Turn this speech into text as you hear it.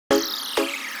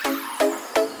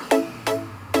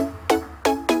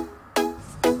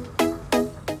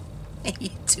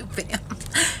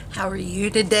How are you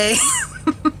today?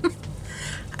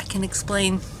 I can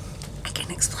explain.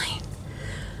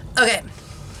 Okay,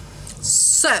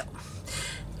 so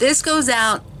this goes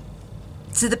out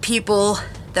to the people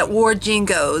that wore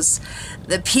Jingos,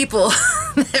 the people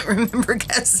that remember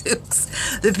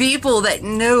Gazooks, the people that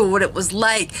knew what it was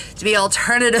like to be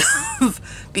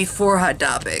alternative before Hot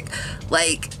Topic,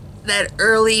 like that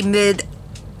early mid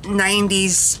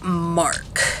 90s mark.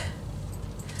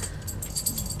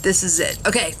 This is it.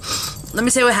 Okay, let me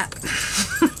say what happened.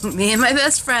 Me and my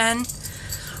best friend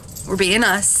were being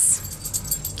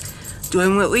us,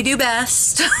 doing what we do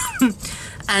best.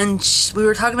 And we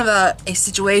were talking about a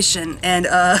situation, and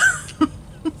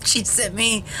she sent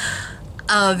me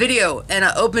a video, and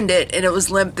I opened it, and it was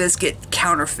Limp Bizkit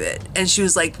Counterfeit, and she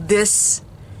was like, "This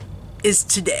is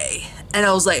today," and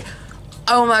I was like,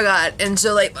 "Oh my god!" And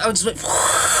so like I was like,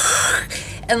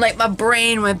 and like my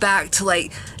brain went back to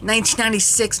like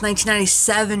 1996,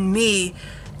 1997 me,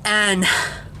 and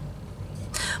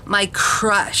my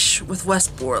crush with Wes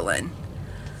Borland.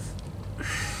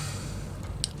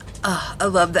 I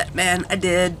love that man. I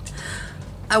did.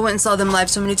 I went and saw them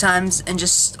live so many times and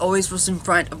just always was in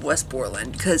front of Wes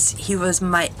Borland because he was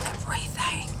my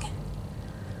everything.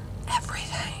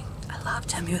 Everything. I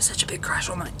loved him. He was such a big crush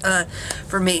on my,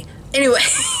 for me. Anyway,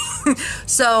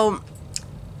 so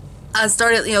I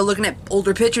started, you know, looking at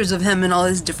older pictures of him and all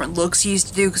his different looks he used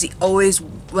to do because he always,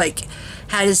 like,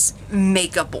 had his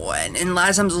makeup on. And a lot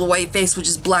of times with a white face, which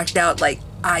is blacked out, like,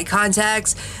 eye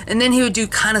contacts, and then he would do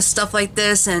kind of stuff like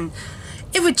this, and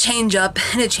it would change up,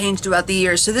 and it changed throughout the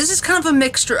years. So this is kind of a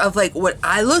mixture of like what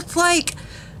I looked like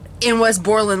and Wes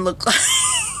Borland looked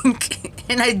like.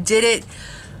 And I did it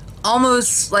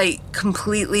almost like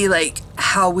completely like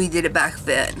how we did it back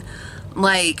then.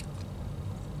 Like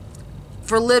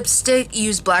for lipstick,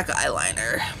 use black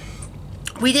eyeliner.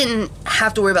 We didn't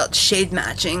have to worry about shade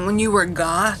matching. When you were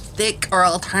gothic or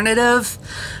alternative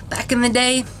back in the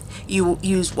day, you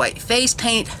use white face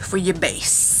paint for your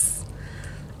base.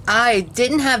 I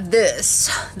didn't have this.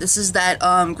 This is that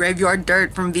Graveyard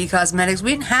Dirt from V Cosmetics.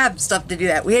 We didn't have stuff to do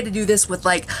that. We had to do this with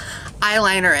like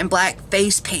eyeliner and black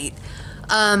face paint.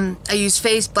 I used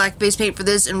black face paint for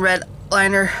this and red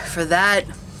liner for that.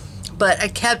 But I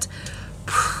kept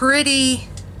pretty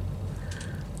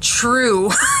true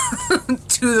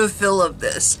to the feel of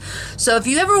this. So if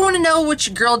you ever want to know what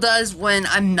your girl does when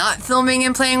I'm not filming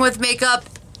and playing with makeup,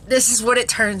 this is what it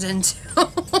turns into.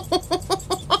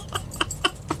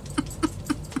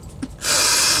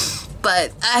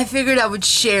 But I figured I would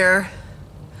share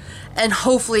and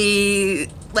hopefully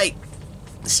like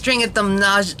string at them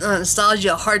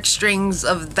nostalgia heartstrings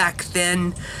of back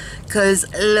then, because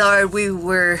Lord, we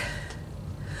were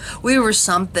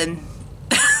something.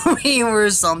 We were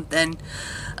something.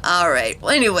 Alright, well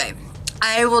anyway,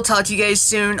 I will talk to you guys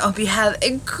soon. Hope you have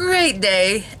a great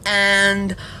day,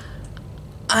 and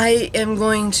I am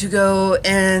going to go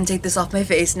and take this off my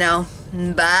face now.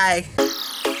 Bye.